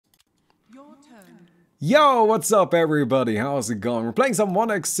Yo, what's up everybody? How's it going? We're playing some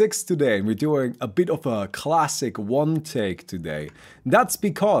 1x6 today and we're doing a bit of a classic one take today. That's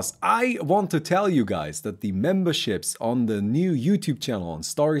because I want to tell you guys that the memberships on the new YouTube channel on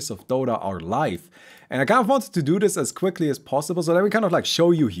Stories of Dota are live. And I kind of wanted to do this as quickly as possible, so let me kind of like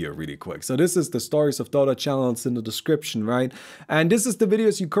show you here really quick. So this is the Stories of Dota channel, it's in the description, right? And this is the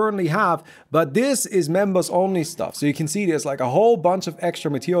videos you currently have, but this is members only stuff. So you can see there's like a whole bunch of extra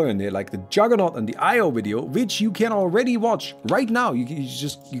material in there, like the Juggernaut and the IO video, which you can already watch right now.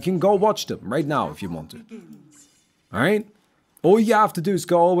 You can go watch them right now if you want to. All right? All you have to do is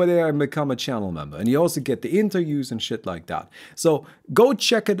go over there and become a channel member. And you also get the interviews and shit like that. So go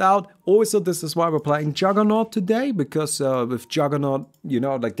check it out. Also, this is why we're playing Juggernaut today. Because with Juggernaut, you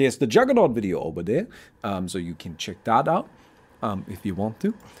know, like there's the Juggernaut video over there. So you can check that out if you want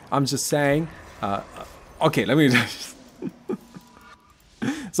to. I'm just saying. Okay, let me...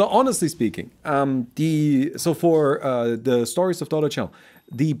 So honestly speaking, for the Stories of Dota channel,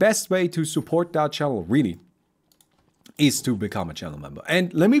 the best way to support that channel really is to become a channel member.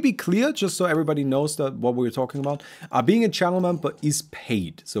 And let me be clear, just so everybody knows that what we're talking about. Being a channel member is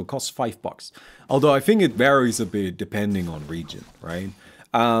paid, so it costs $5. Although I think it varies a bit depending on region, right?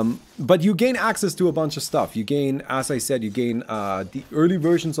 But you gain access to a bunch of stuff. You gain, as I said, you gain the early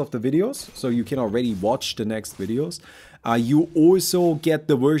versions of the videos, so you can already watch the next videos. You also get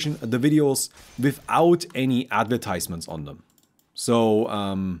the videos without any advertisements on them.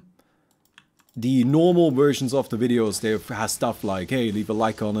 So, the normal versions of the videos, they have stuff like, hey, leave a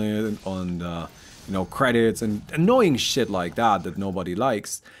like on it, on you know, credits and annoying shit like that nobody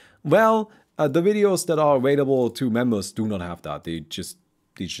likes. Well, the videos that are available to members do not have that. They just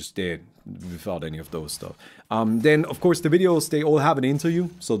there without any of those stuff. Then, of course, the videos, they all have an interview,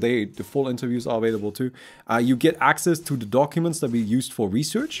 so the full interviews are available too. You get access to the documents that we used for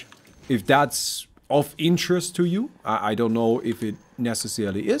research, if that's of interest to you. I don't know if it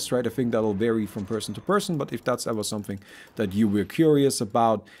necessarily is, right? I think that'll vary from person to person, but if that's ever something that you were curious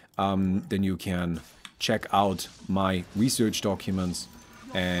about, then you can check out my research documents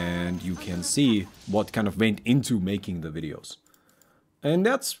and you can see what kind of went into making the videos. And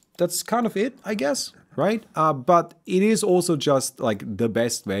that's kind of it, I guess, right? But it is also just like the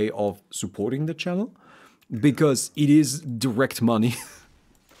best way of supporting the channel because it is direct money.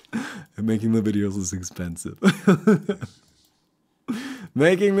 And making the videos is expensive.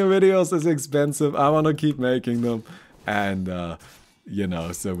 Making the videos is expensive. I want to keep making them. And, you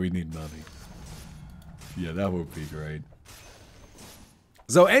know, so we need money. Yeah, that would be great.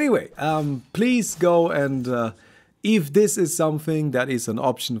 So anyway, please go and if this is something that is an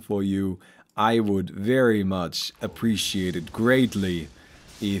option for you, I would very much appreciate it greatly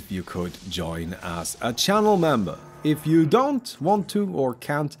if you could join as a channel member. If you don't want to or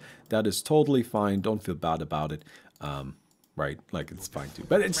can't, that is totally fine. Don't feel bad about it. Right, like it's fine too.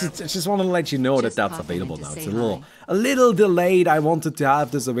 But I just want to let you know that that's available now. It's a little delayed. I wanted to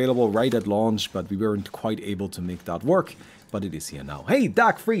have this available right at launch, but we weren't quite able to make that work. But it is here now. Hey,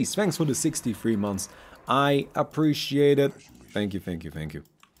 Dark Freeze, thanks for the 63 months. I appreciate it. Thank you, thank you, thank you.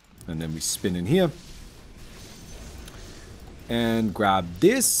 And then we spin in here. And grab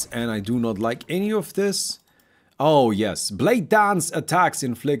this. And I do not like any of this. Oh yes, Blade Dance attacks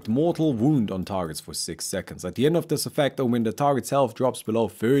inflict mortal wound on targets for 6 seconds. At the end of this effect, or when the target's health drops below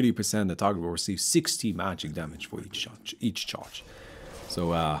 30%, the target will receive 60 magic damage for each charge.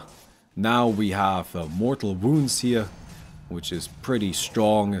 So now we have mortal wounds here, which is pretty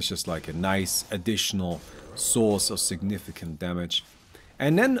strong. It's just like a nice additional source of significant damage.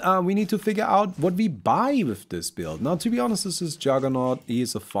 And then we need to figure out what we buy with this build. Now, to be honest, this is Juggernaut. He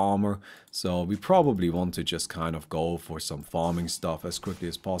is a farmer. So we probably want to just kind of go for some farming stuff as quickly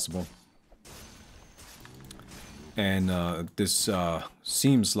as possible. And this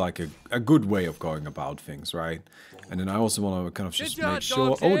seems like a good way of going about things, right? And then I also want to kind of just make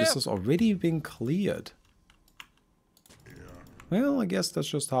sure... Oh, this has already been cleared. Well, I guess that's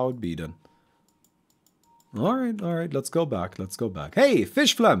just how it be then. Alright, let's go back, Hey,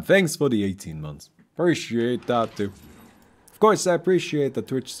 Fishflam, thanks for the 18 months. Appreciate that too. Of course, I appreciate the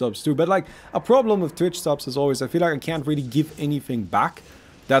Twitch subs too, but like, a problem with Twitch subs is always, I feel like I can't really give anything back.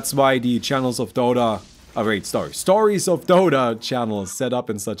 That's why the channels of Dota, Stories of Dota channel is set up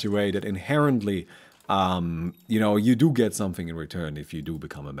in such a way that inherently, you know, you do get something in return if you do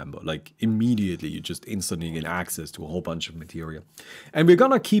become a member. Like, immediately, you just instantly get access to a whole bunch of material. And we're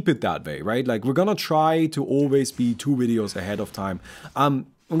gonna keep it that way, right? Like, we're gonna try to always be 2 videos ahead of time. I'm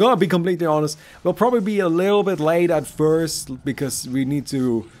gonna be completely honest, we'll probably be a little bit late at first, because we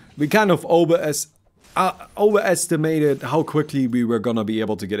kind of overestimated how quickly we were gonna be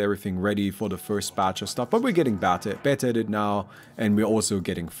able to get everything ready for the first batch of stuff, but we're getting better at it now, and we're also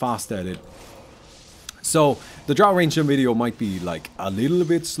getting faster at it. So the Drow Ranger video might be like a little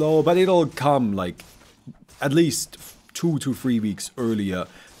bit slow, but it'll come like at least 2 to 3 weeks earlier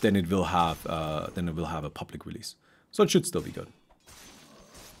than it will have a public release. So it should still be good.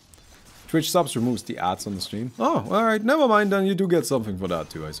 Twitch subs removes the ads on the stream. Oh, alright, never mind, then you do get something for that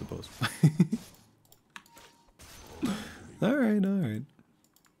too, I suppose. Alright, alright.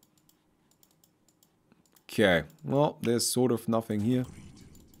 Okay, well, there's sort of nothing here.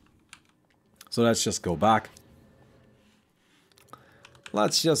 So let's just go back.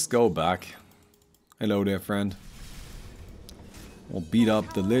 Let's just go back. Hello there, friend. We'll beat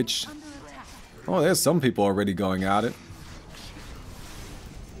up the Lich. Oh, there's some people already going at it.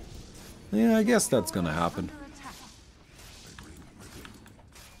 Yeah, I guess that's gonna happen.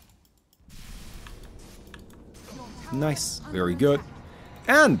 Nice. Very good.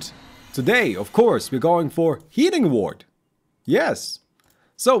 And today, of course, we're going for Healing Ward. Yes.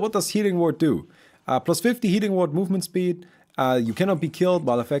 So, what does Healing Ward do? Plus 50 Healing Ward movement speed. You cannot be killed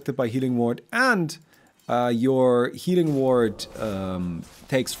while affected by Healing Ward. And your Healing Ward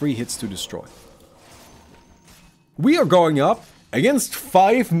takes 3 hits to destroy. We are going up against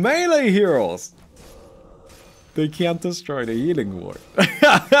 5 melee heroes. They can't destroy the Healing Ward.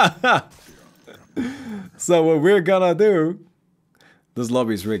 So what we're gonna do... This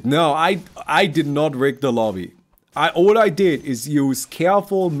lobby's rigged. No, I did not rig the lobby. All I did is use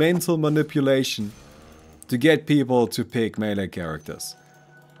careful mental manipulation to get people to pick melee characters.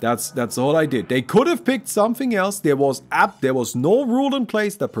 That's all I did. They could have picked something else. There was no rule in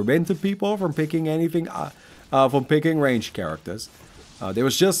place that prevented people from picking anything, from picking ranged characters. There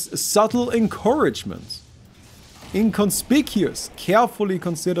was just subtle encouragements. Inconspicuous, carefully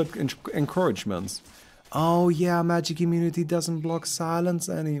considered encouragements. Oh yeah, Magic Immunity doesn't block silence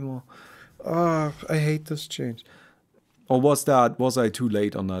anymore. I hate this change. Or was I too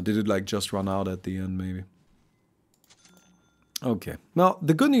late on that? Did it like just run out at the end maybe? Okay. Well,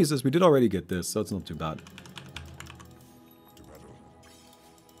 the good news is we did already get this, so it's not too bad.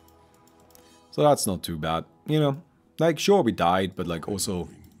 So that's not too bad. You know, like sure we died, but like also,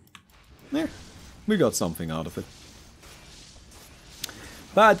 we got something out of it.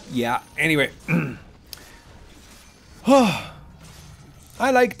 But yeah, anyway. I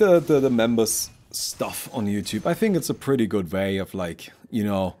like the members stuff on YouTube. I think it's a pretty good way of like, you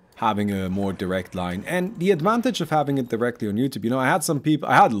know, having a more direct line. And the advantage of having it directly on YouTube, you know, I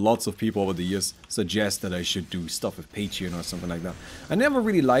had lots of people over the years suggest that I should do stuff with Patreon or something like that. I never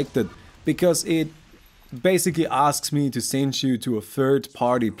really liked it because it basically asks me to send you to a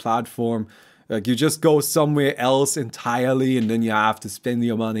third-party platform. Like you just go somewhere else entirely and then you have to spend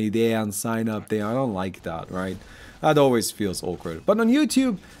your money there and sign up there. I don't like that, right? That always feels awkward. But on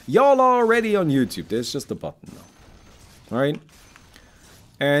YouTube, y'all are already on YouTube. There's just a button now. Alright?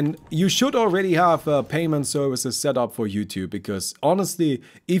 And you should already have payment services set up for YouTube because honestly,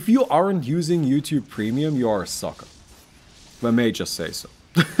 if you aren't using YouTube Premium, you are a sucker. If I may just say so.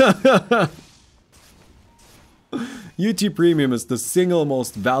 YouTube Premium is the single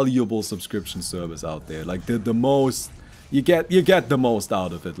most valuable subscription service out there. Like the most, you get the most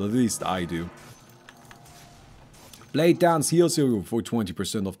out of it. At least I do. Blade Dance heals you for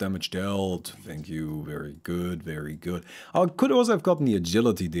 20% of damage dealt. Thank you. Very good, very good. I could also have gotten the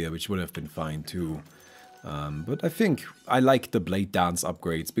agility there, which would have been fine too. But I think I like the Blade Dance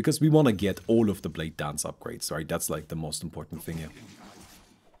upgrades because we want to get all of the Blade Dance upgrades, right? That's like the most important thing here.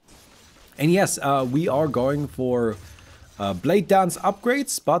 And yes, we are going for Blade Dance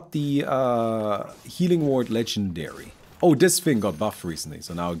upgrades, but the Healing Ward Legendary. Oh, this thing got buffed recently,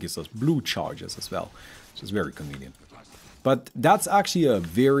 so now it gives us blue charges as well, which is very convenient. But that's actually a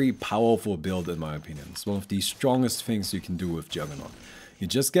very powerful build in my opinion. It's one of the strongest things you can do with Juggernaut. You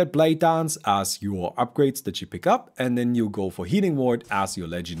just get Blade Dance as your upgrades that you pick up, and then you go for Healing Ward as your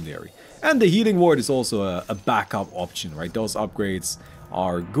Legendary. And the Healing Ward is also a backup option, right? Those upgrades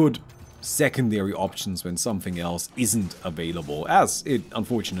are good secondary options when something else isn't available, as it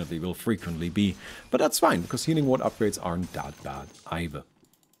unfortunately will frequently be. But that's fine, because Healing Ward upgrades aren't that bad either.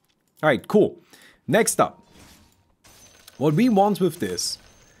 Alright, cool. Next up. What we want with this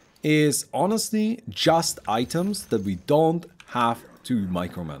is honestly just items that we don't have to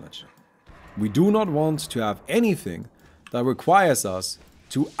micromanage. We do not want to have anything that requires us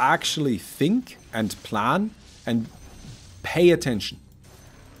to actually think and plan and pay attention.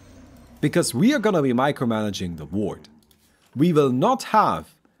 Because we are going to be micromanaging the ward. We will not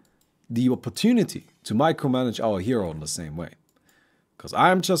have the opportunity to micromanage our hero in the same way. Because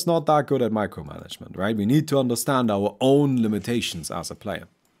I'm just not that good at micromanagement, right? We need to understand our own limitations as a player.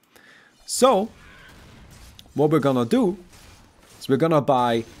 So, what we're gonna do is we're gonna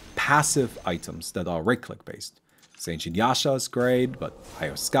buy passive items that are right-click based. Ancient Yasha is great, but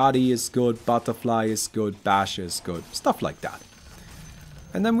Hyoscadi is good, Butterfly is good, Bash is good, stuff like that.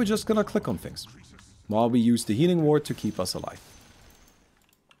 And then we're just gonna click on things, while we use the Healing Ward to keep us alive.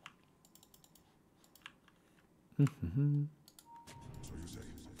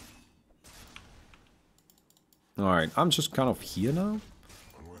 Alright, I'm just kind of here now.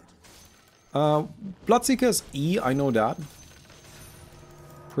 Bloodseeker is E, I know that.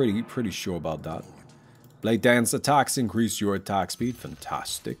 Pretty sure about that. Blade Dance attacks increase your attack speed.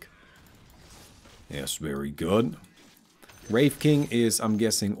 Fantastic. Yes, very good. Wraith King is, I'm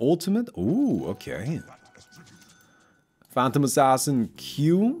guessing, ultimate. Ooh, okay. Phantom Assassin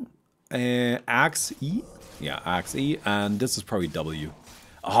Q. Axe E. Yeah, Axe E. And this is probably W.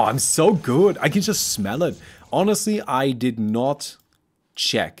 Oh, I'm so good. I can just smell it. Honestly, I did not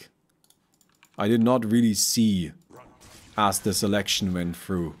check. I did not really see as the selection went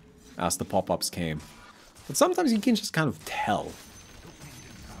through, as the pop-ups came. But sometimes you can just kind of tell.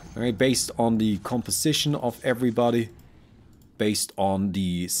 Alright, based on the composition of everybody, based on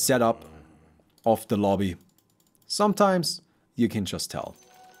the setup of the lobby. Sometimes you can just tell.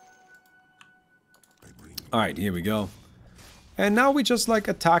 Alright, here we go. And now we just like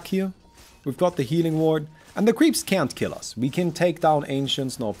attack here. We've got the Healing Ward. And the creeps can't kill us. We can take down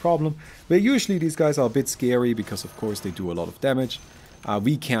Ancients, no problem. But usually these guys are a bit scary because of course they do a lot of damage.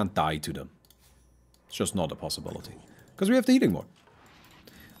 We can't die to them. It's just not a possibility. Because we have the Healing Ward.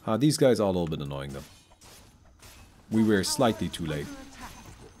 These guys are a little bit annoying though. We were slightly too late.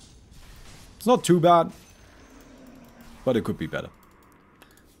 It's not too bad. But it could be better.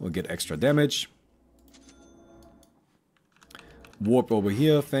 We'll get extra damage. Warp over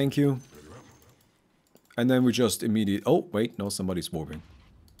here, thank you. And then we just immediately... Oh, wait, no, somebody's warping.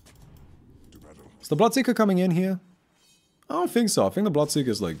 Is the Bloodseeker coming in here? I don't think so. I think the Bloodseeker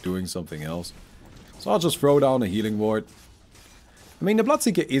is like doing something else. So I'll just throw down a Healing Ward. I mean, the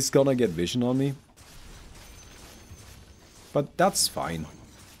Bloodseeker is gonna get vision on me. But that's fine.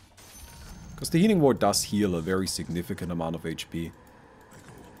 Because the Healing Ward does heal a very significant amount of HP.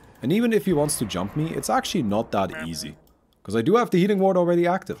 And even if he wants to jump me, it's actually not that easy. Because I do have the Healing Ward already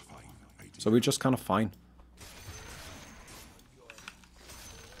active. So we're just kind of fine.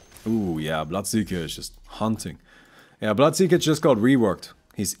 Ooh, yeah, Bloodseeker is just hunting. Yeah, Bloodseeker just got reworked.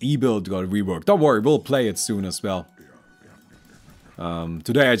 His E-build got reworked. Don't worry, we'll play it soon as well.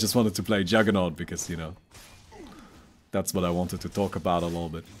 Today I just wanted to play Juggernaut because, you know, that's what I wanted to talk about a little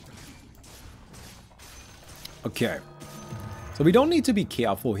bit. Okay. So we don't need to be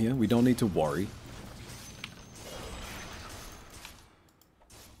careful here. We don't need to worry.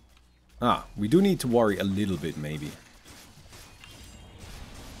 We do need to worry a little bit, maybe.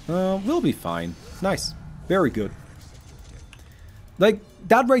 We'll be fine. Nice. Very good. Like,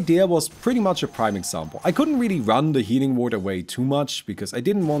 that right there was pretty much a prime example. I couldn't really run the Healing Ward away too much, because I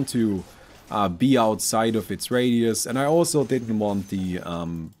didn't want to be outside of its radius, and I also didn't want the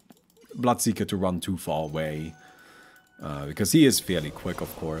Bloodseeker to run too far away. Because he is fairly quick,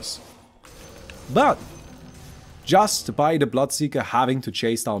 of course. But just by the Bloodseeker having to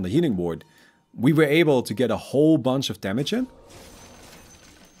chase down the Healing Ward, we were able to get a whole bunch of damage in.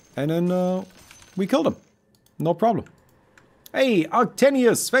 And then we killed him. No problem. Hey, 10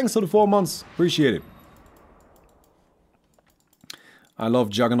 years. Thanks for the 4 months. Appreciate it. I love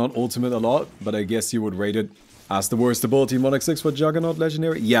Juggernaut Ultimate a lot, but I guess you would rate it as the worst ability in 1x6 for Juggernaut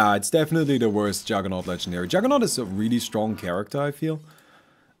Legendary. Yeah, it's definitely the worst Juggernaut Legendary. Juggernaut is a really strong character, I feel.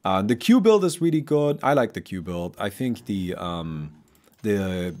 The Q build is really good. I like the Q build. I think the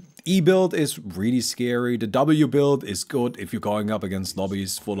E build is really scary. The W build is good if you're going up against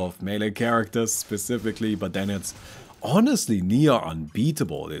lobbies full of melee characters specifically, but then it's honestly near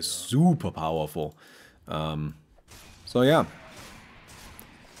unbeatable. It is super powerful. So yeah.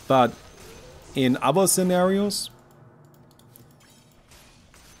 But in other scenarios,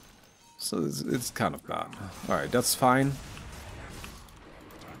 so it's kind of bad. Alright, that's fine.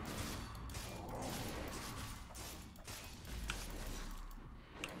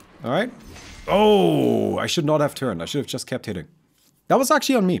 Alright. Oh, I should not have turned. I should have just kept hitting. That was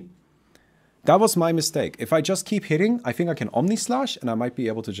actually on me. That was my mistake. If I just keep hitting, I think I can Omni Slash and I might be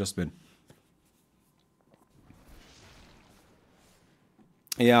able to just win.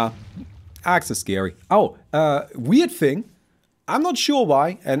 Yeah. Axe is scary. Oh, weird thing. I'm not sure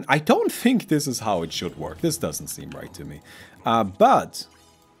why, and I don't think this is how it should work. This doesn't seem right to me. But,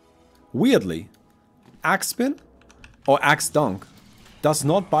 weirdly, Axe Spin or Axe Dunk does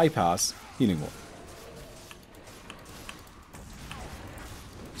not bypass Healing Ward.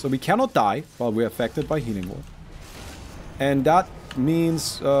 So we cannot die while we're affected by Healing Ward. And that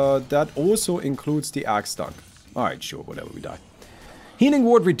means that also includes the Axe Dunk. Alright, sure, whatever, we die. Healing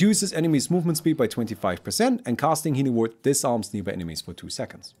Ward reduces enemies' movement speed by 25%, and casting Healing Ward disarms nearby enemies for 2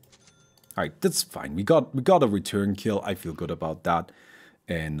 seconds. Alright, that's fine. We got a return kill. I feel good about that.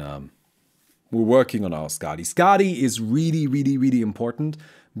 And we're working on our Skadi. Skadi is really, really, really important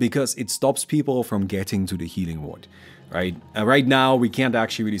because it stops people from getting to the Healing Ward. Right? Right now, we can't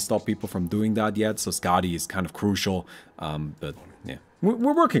actually really stop people from doing that yet, so Skadi is kind of crucial. But yeah,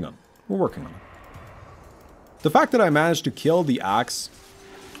 we're working on it. We're working on it. The fact that I managed to kill the Axe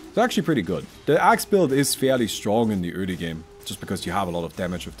is actually pretty good. The Axe build is fairly strong in the early game, just because you have a lot of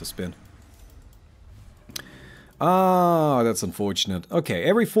damage with the spin. Ah, that's unfortunate. Okay,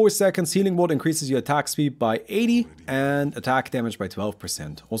 every 4 seconds, Healing Ward increases your attack speed by 80 and attack damage by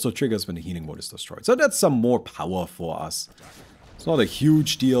 12%. Also triggers when the Healing Ward is destroyed. So that's some more power for us. It's not a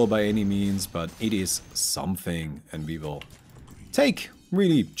huge deal by any means, but it is something, and we will take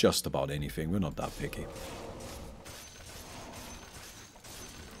really just about anything. We're not that picky.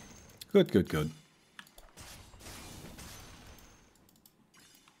 Good, good, good.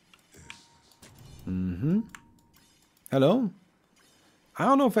 Mm-hmm. Hello? I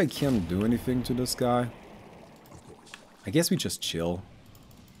don't know if I can do anything to this guy. I guess we just chill.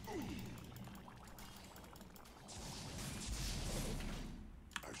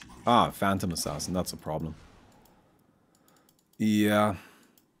 Ah, Phantom Assassin, that's a problem. Yeah.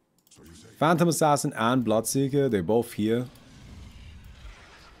 Phantom Assassin and Bloodseeker, they're both here.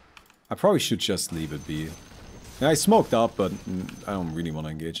 I probably should just leave it be. Yeah, I smoked up, but I don't really want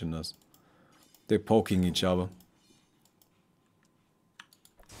to engage in this. They're poking each other.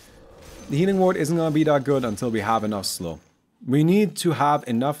 The Healing Ward isn't going to be that good until we have enough slow. We need to have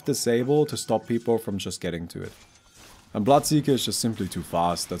enough disable to stop people from just getting to it. And Bloodseeker is just simply too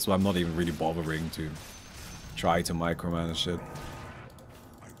fast. That's why I'm not even really bothering to try to micromanage it.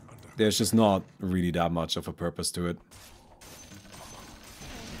 There's just not really that much of a purpose to it.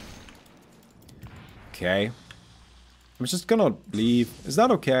 Okay. I'm just gonna leave. Is that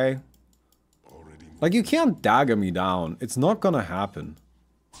okay? Like, you can't dagger me down. It's not gonna happen.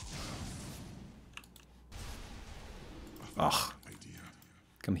 Ugh.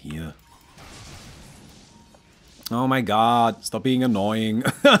 Come here. Oh my god. Stop being annoying.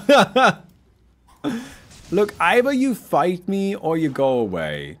 Look, either you fight me or you go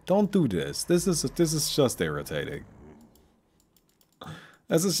away. Don't do this. This is just irritating.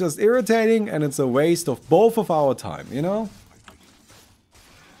 This is just irritating, and it's a waste of both of our time, you know?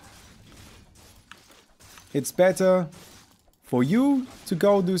 It's better for you to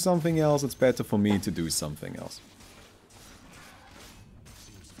go do something else. It's better for me to do something else.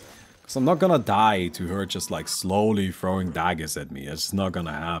 Because I'm not gonna die to her just like slowly throwing daggers at me. It's not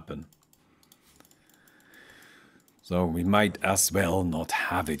gonna happen. So we might as well not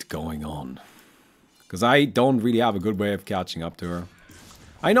have it going on. Because I don't really have a good way of catching up to her.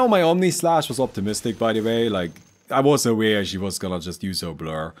 I know my Omni Slash was optimistic, by the way. Like, I was aware she was gonna just use her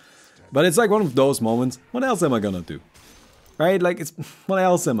blur. But it's like one of those moments. What else am I gonna do? Right? Like, it's what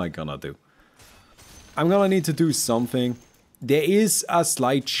else am I gonna do? I'm gonna need to do something. There is a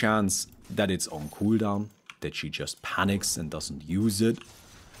slight chance that it's on cooldown. That she just panics and doesn't use it.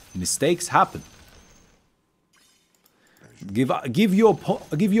 Mistakes happen. Give your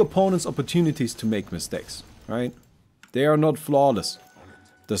opponents opportunities to make mistakes. Right? They are not flawless.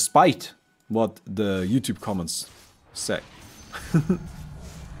 Despite what the YouTube comments say.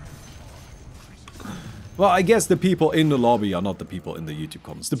 Well, I guess the people in the lobby are not the people in the YouTube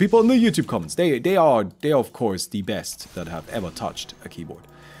comments. The people in the YouTube comments, they are of course the best that have ever touched a keyboard.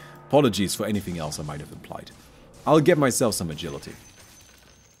 Apologies for anything else I might have implied. I'll get myself some agility.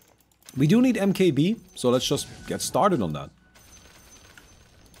 We do need MKB, so let's just get started on that.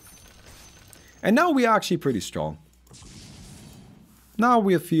 And now we are actually pretty strong. Now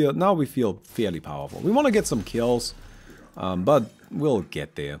we feel fairly powerful. We want to get some kills, but we'll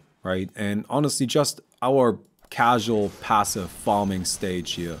get there, right? And honestly, just our casual, passive farming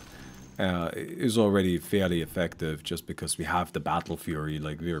stage here is already fairly effective, just because we have the Battle Fury.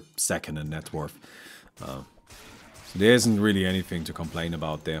 Like, we're second in net worth, so there isn't really anything to complain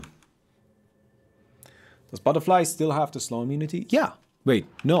about there. Does Butterfly still have the slow immunity? Yeah. Wait,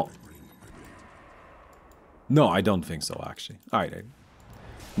 no. No, I don't think so, actually. Alright.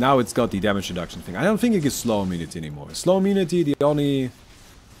 Now it's got the damage reduction thing. I don't think it gets slow immunity anymore. Slow immunity, the only...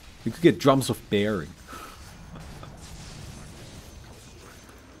 You could get Drums of Bearing.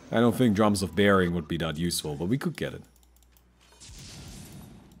 I don't think Drums of Bearing would be that useful, but we could get it.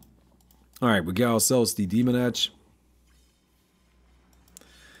 Alright, we get ourselves the Demon Edge.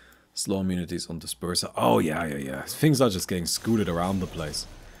 Slow immunities on Disperser. Oh, yeah. Things are just getting scooted around the place.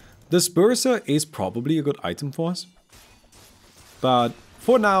 Disperser is probably a good item for us. But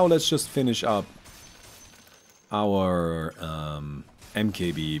for now, let's just finish up our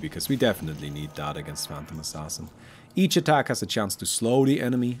MKB, because we definitely need that against Phantom Assassin. Each attack has a chance to slow the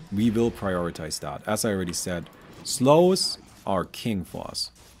enemy. We will prioritize that. As I already said, slows are king for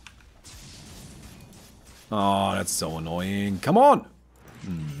us. Oh, that's so annoying. Come on!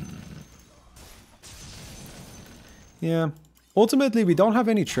 Yeah. Ultimately, we don't have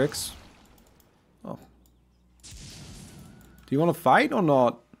any tricks. Oh. Do you want to fight or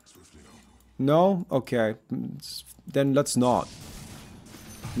not? No? Okay. Then let's not.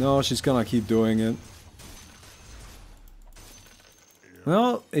 No, she's gonna keep doing it.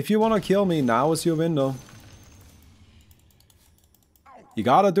 Well, if you want to kill me, now is your window. You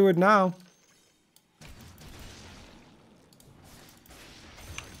gotta do it now.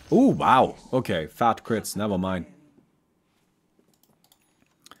 Ooh, wow. Okay, fat crits, never mind.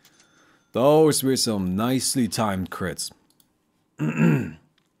 Those were some nicely timed crits.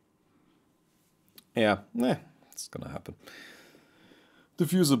 Yeah, it's gonna happen.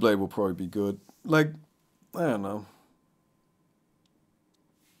 Diffuser Blade will probably be good. Like, I don't know.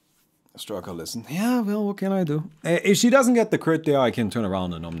 Striker, listen. Yeah, well, what can I do? If she doesn't get the crit there, I can turn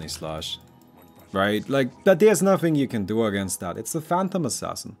around and Omni Slash. Right? Like, that there's nothing you can do against that. It's the Phantom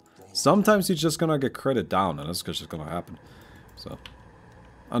Assassin. Sometimes you're just gonna get critted down, and that's just gonna happen. So,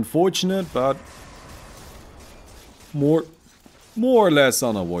 unfortunate, but more or less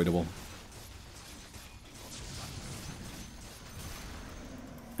unavoidable.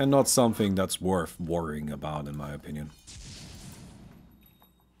 And not something that's worth worrying about, in my opinion.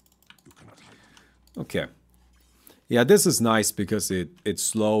 Okay. Yeah, this is nice because it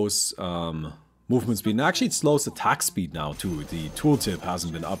slows movement speed. And actually it slows attack speed now too. The tooltip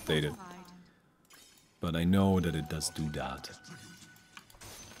hasn't been updated. But I know that it does do that.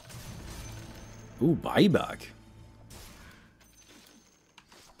 Ooh, buyback.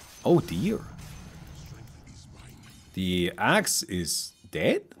 Oh dear. The axe is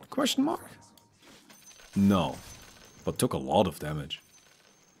dead? Question mark? No. But took a lot of damage.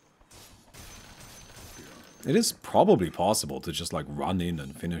 It is probably possible to just like run in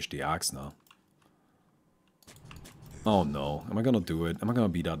and finish the axe now. Oh no. Am I gonna do it? Am I gonna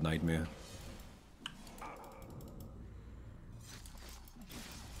be that nightmare?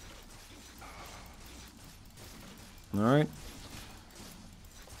 Alright.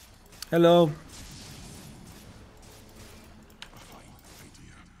 Hello.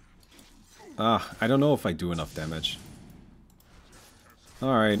 I don't know if I do enough damage.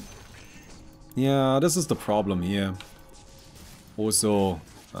 Alright. Yeah, this is the problem here. Also,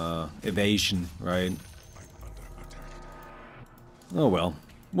 evasion, right? Oh well.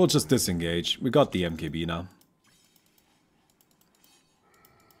 We'll just disengage. We got the MKB now.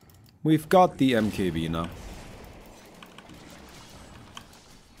 We've got the MKB now.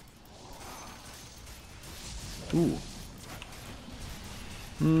 Ooh.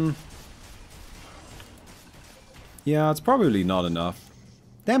 Yeah, it's probably not enough.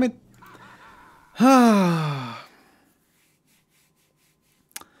 Damn it.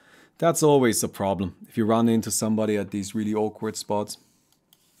 That's always a problem if you run into somebody at these really awkward spots.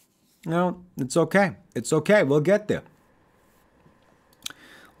 No, it's okay. It's okay. We'll get there.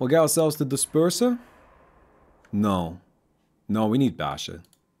 We'll get ourselves the Disperser. No. No, we need Basher.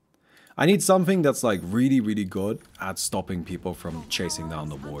 I need something that's like really, really good at stopping people from chasing down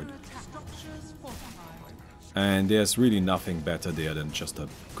the ward. And there's really nothing better there than just a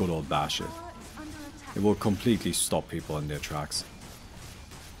good old Basher. It will completely stop people in their tracks.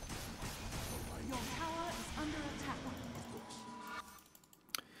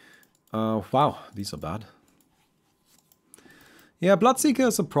 Wow, these are bad. Yeah, Bloodseeker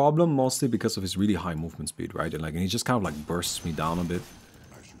is a problem mostly because of his really high movement speed, right? And he just kind of like bursts me down a bit.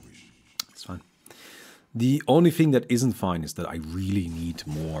 It's fine. The only thing that isn't fine is that I really need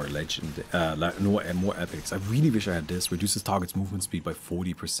more legend, more epics. I really wish I had this. Reduces target's movement speed by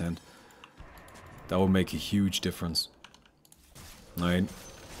 40%. That would make a huge difference. Right?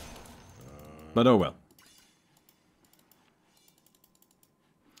 But oh well.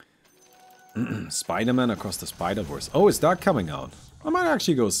 Spider-Man Across the Spider-Verse. Oh, is that coming out? I might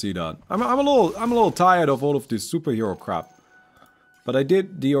actually go see that. I'm a little tired of all of this superhero crap. But I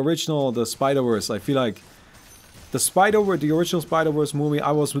did the original, the Spider-Verse. I feel like the original Spider-Verse movie,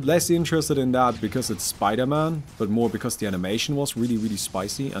 I was less interested in that because it's Spider-Man, but more because the animation was really, really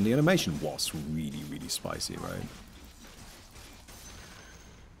spicy. And the animation was really, really spicy, right?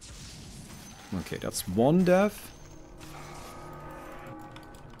 Okay, that's one death.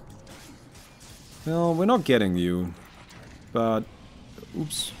 No, we're not getting you. But,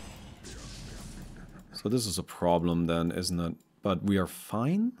 oops. So this is a problem then, isn't it? But we are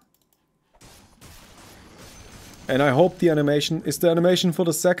fine. And I hope the animation... Is the animation for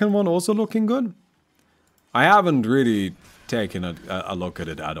the second one also looking good? I haven't really taken a look at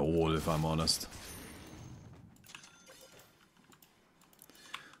it at all, if I'm honest.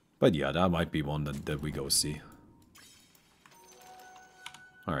 But yeah, that might be one that we go see.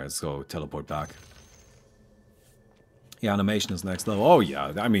 Alright, let's go teleport back. Yeah, animation is next level. Oh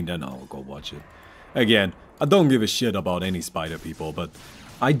yeah, I mean, then I'll go watch it. Again, I don't give a shit about any spider people, but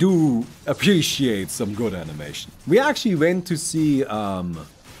I do appreciate some good animation. We actually went to see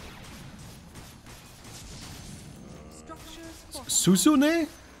Susune?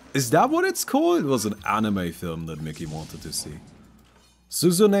 Is that what it's called? It was an anime film that Mickey wanted to see.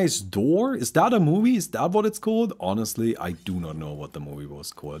 Suzune's Door? Is that a movie? Is that what it's called? Honestly, I do not know what the movie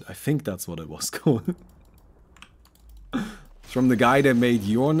was called. I think that's what it was called. From the guy that made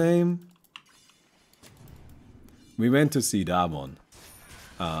Your Name. We went to see that one.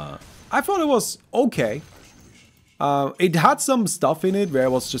 I thought it was okay. It had some stuff in it where it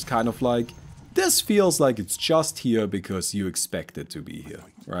was just kind of like, this feels like it's just here because you expect it to be here,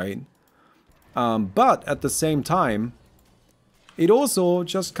 right? But at the same time, it also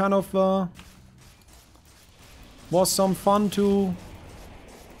just kind of was some fun to...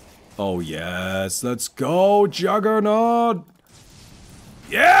 Oh yes, let's go, Juggernaut!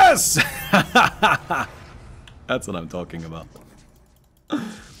 Yes! That's what I'm talking about.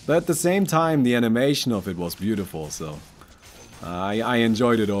 But at the same time, the animation of it was beautiful, so... I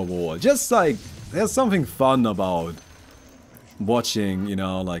enjoyed it overall. Just like, there's something fun about watching, you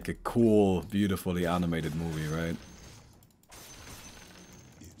know, like a cool, beautifully animated movie, right?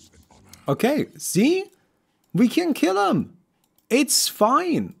 Okay, see? We can kill him! It's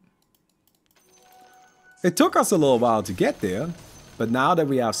fine! It took us a little while to get there, but now that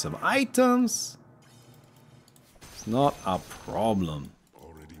we have some items, it's not a problem.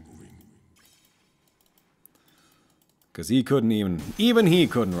 Because he couldn't even he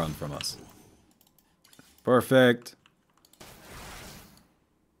couldn't run from us. Perfect.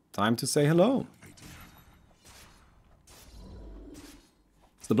 Time to say hello.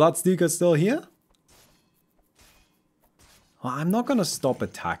 Is the Bloodseeker still here? Well, I'm not gonna stop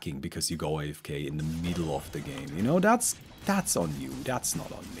attacking because you go AFK in the middle of the game. You know, that's on you. That's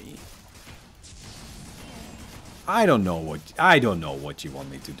not on me. I don't know what you want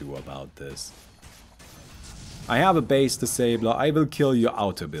me to do about this. I have a base disabler. I will kill your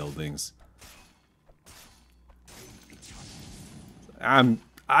outer buildings. I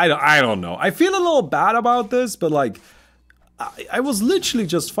don't know. I feel a little bad about this, but like, I was literally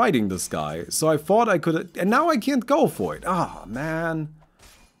just fighting this guy, so I thought I could, and now I can't go for it. Ah, man.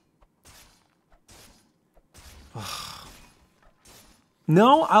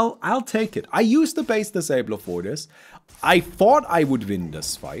 No, I'll take it. I used the base disabler for this. I thought I would win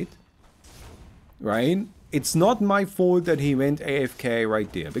this fight, right? It's not my fault that he went AFK right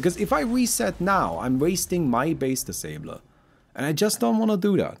there. Because if I reset now, I'm wasting my base disabler. And I just don't want to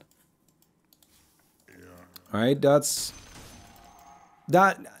do that. Alright, that's...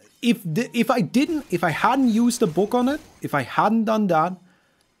 That... If I hadn't used the book on it, if I hadn't done that,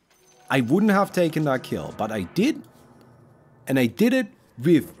 I wouldn't have taken that kill. But I did. And I did it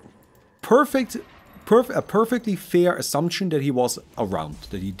with a perfectly fair assumption that he was around.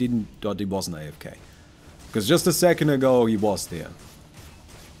 That he wasn't AFK. Because just a second ago, he was there.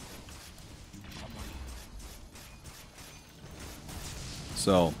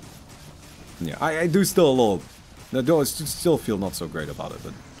 So, yeah, I do still a little... I do still feel not so great about it,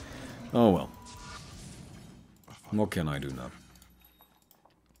 but... Oh well. What can I do now?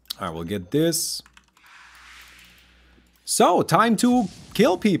 Alright, we'll get this. So, time to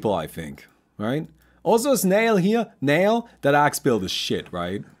kill people, I think. Right? Also, is Nail here? Nail, that axe build is shit,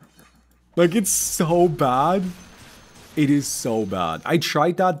 right? Like, it's so bad. It is so bad. I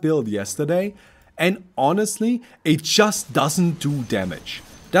tried that build yesterday, and honestly, it just doesn't do damage.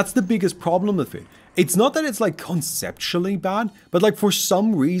 That's the biggest problem with it. It's not that it's like conceptually bad, but like for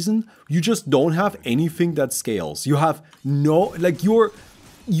some reason, you just don't have anything that scales. You have no, like your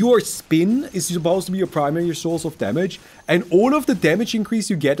spin is supposed to be your primary source of damage, and all of the damage increase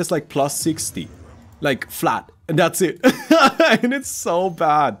you get is like plus 60. Like flat, and that's it. And it's so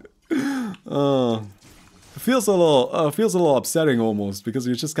bad. It feels a little upsetting almost, because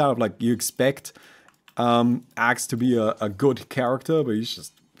you're just kind of like, you expect Axe to be a good character, but he's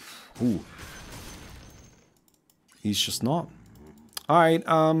just, ooh. He's just not. Alright,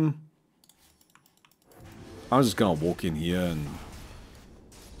 I'm just gonna walk in here and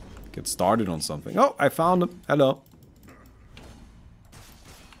get started on something. Oh, I found him. Hello.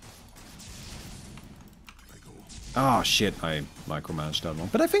 Oh shit, I micromanaged that one.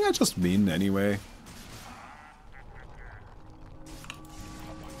 But I think I just win anyway.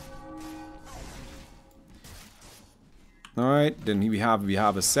 Alright, then we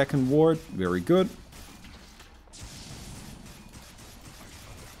have a second ward. Very good.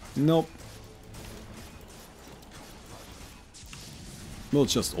 Nope. We'll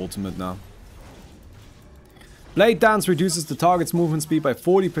just ultimate now. Blade Dance reduces the target's movement speed by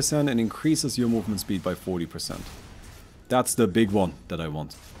 40% and increases your movement speed by 40%. That's the big one that I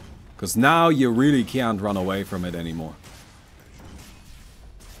want. Because now you really can't run away from it anymore.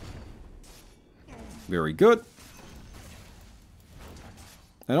 Very good.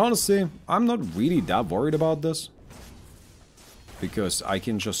 And honestly, I'm not really that worried about this. Because I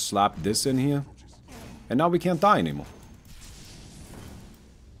can just slap this in here. And now we can't die anymore.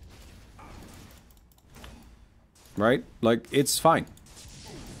 Right? Like, it's fine.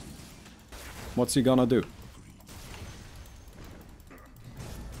 What's he gonna do?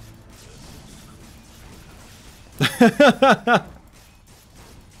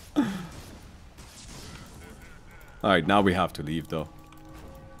 Alright, now we have to leave though.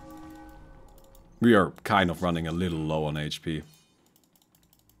 We are kind of running a little low on HP.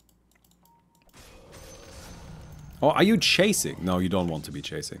 Oh, are you chasing? No, you don't want to be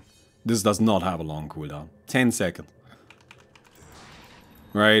chasing. This does not have a long cooldown. 10 seconds.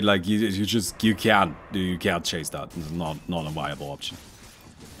 Right, like you can't chase that. It's not a viable option.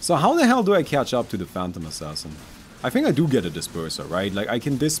 So how the hell do I catch up to the Phantom Assassin? I think I do get a Disperser, right? Like I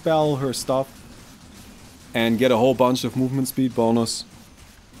can dispel her stuff and get a whole bunch of movement speed bonus.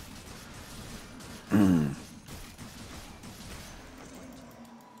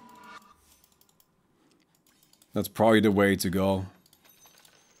 That's probably the way to go.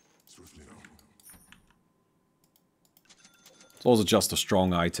 It's also just a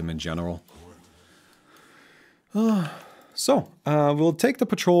strong item in general. We'll take the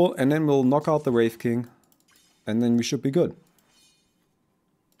patrol and then we'll knock out the Wraith King. And then we should be good.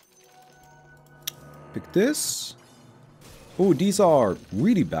 Pick this. Oh, these are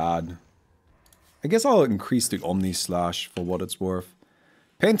really bad. I guess I'll increase the Omni Slash for what it's worth.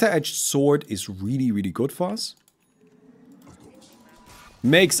 Penta-Edged Sword is really, really good for us.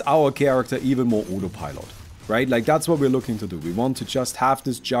 Makes our character even more autopilot. Right? Like, that's what we're looking to do. We want to just have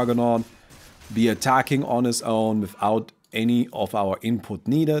this Juggernaut be attacking on his own without any of our input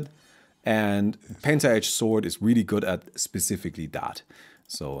needed. And Penta-Edged Sword is really good at specifically that.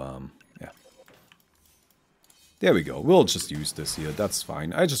 So, yeah. There we go. We'll just use this here. That's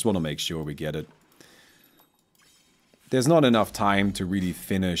fine. I just want to make sure we get it. There's not enough time to really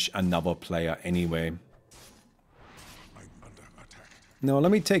finish another player anyway. No,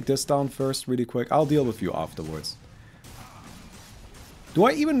 let me take this down first really quick. I'll deal with you afterwards. Do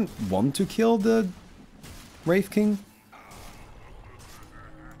I even want to kill the Wraith King?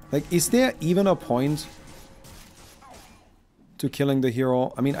 Like, is there even a point to killing the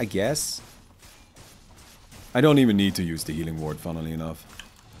hero? I mean, I guess. I don't even need to use the healing ward, funnily enough.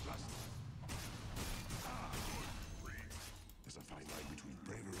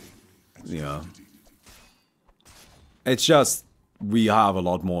 Yeah. It's just, we have a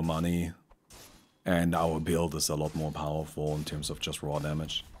lot more money. And our build is a lot more powerful in terms of just raw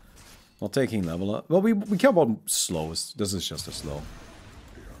damage. Not taking level up. Well, we care about slows. This is just a slow.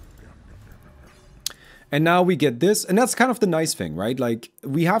 And now we get this. And that's kind of the nice thing, right? Like,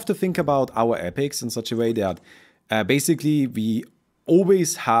 we have to think about our epics in such a way that basically we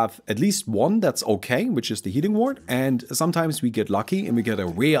always have at least one that's okay, which is the healing ward. And sometimes we get lucky and we get a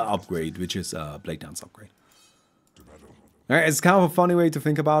rare upgrade, which is a Blade Dance upgrade. Alright, it's kind of a funny way to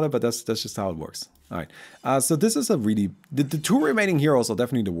think about it, but that's just how it works. Alright, so this is a really... The two remaining heroes are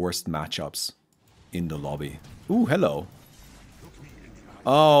definitely the worst matchups in the lobby. Ooh, hello.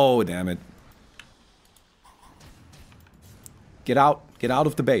 Oh, damn it. Get out. Get out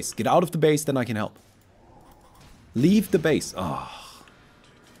of the base. Get out of the base, then I can help. Leave the base. Oh.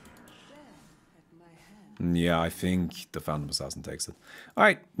 Yeah, I think the Phantom Assassin takes it.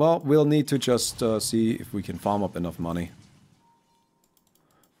 Alright, well, we'll need to just see if we can farm up enough money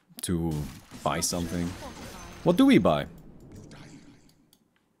to buy something. What do we buy?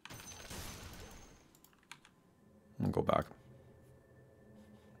 I'll go back.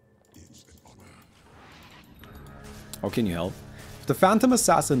 How can you help? If the Phantom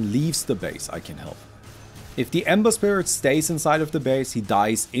Assassin leaves the base, I can help. If the Ember Spirit stays inside of the base, he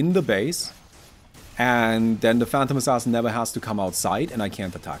dies in the base. And then the Phantom Assassin never has to come outside and I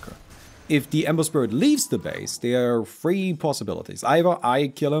can't attack her. if the Ember Spirit leaves the base, there are three possibilities. Either I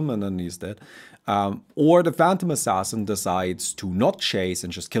kill him and then he's dead, or the Phantom Assassin decides to not chase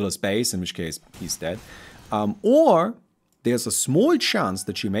and just kill his base, in which case he's dead. Or there's a small chance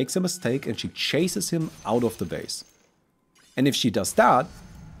that she makes a mistake and she chases him out of the base. And if she does that,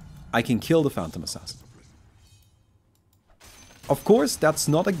 I can kill the Phantom Assassin. Of course, that's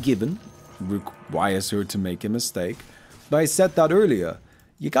not a given. It requires her to make a mistake. But I said that earlier.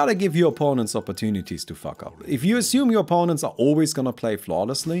 You gotta give your opponents opportunities to fuck up. If you assume your opponents are always gonna play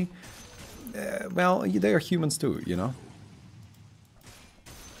flawlessly, well, they're humans too, you know?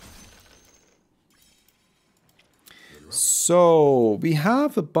 So, we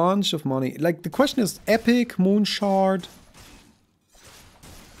have a bunch of money. Like, the question is, Epic, Moon Shard.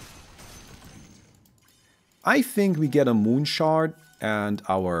 I think we get a Moon Shard and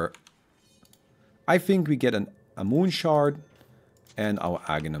our... I think we get a Moon Shard and our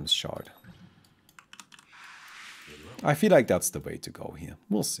Aghanim's Shard. I feel like that's the way to go here.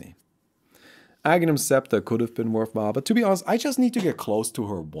 We'll see. Aghanim's Scepter could have been worthwhile, but to be honest, I just need to get close to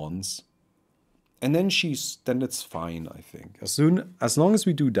her once. And then then it's fine, I think. As long as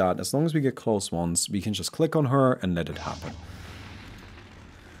we do that, as long as we get close once, we can just click on her and let it happen.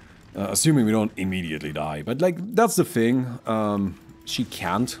 Assuming we don't immediately die. But, like, that's the thing. She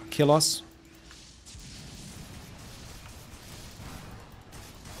can't kill us.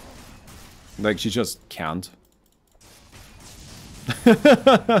 Like, she just can't.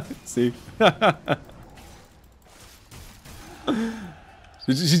 See?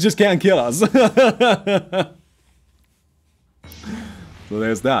 She just can't kill us. So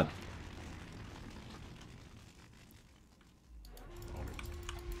there's that.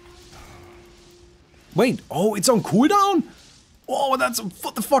 Wait, oh, it's on cooldown? Oh, what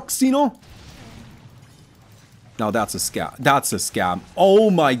the fuck, Xeno? Now that's a scam. That's a scam.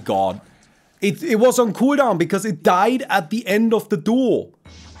 Oh my god. It was on cooldown because it died at the end of the duel.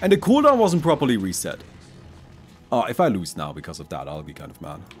 And the cooldown wasn't properly reset. Oh, if I lose now because of that, I'll be kind of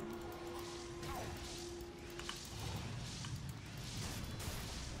mad.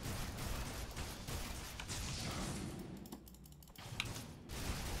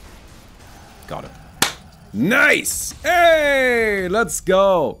 Got it. Nice! Hey! Let's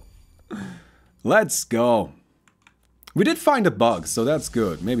go! Let's go. We did find a bug, so that's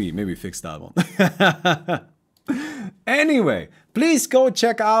good. Maybe fix that one. Anyway, please go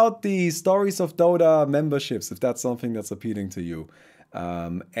check out the Stories of Dota memberships if that's something that's appealing to you.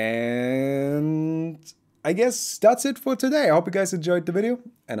 And I guess that's it for today. I hope you guys enjoyed the video,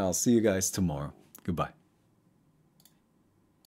 and I'll see you guys tomorrow. Goodbye.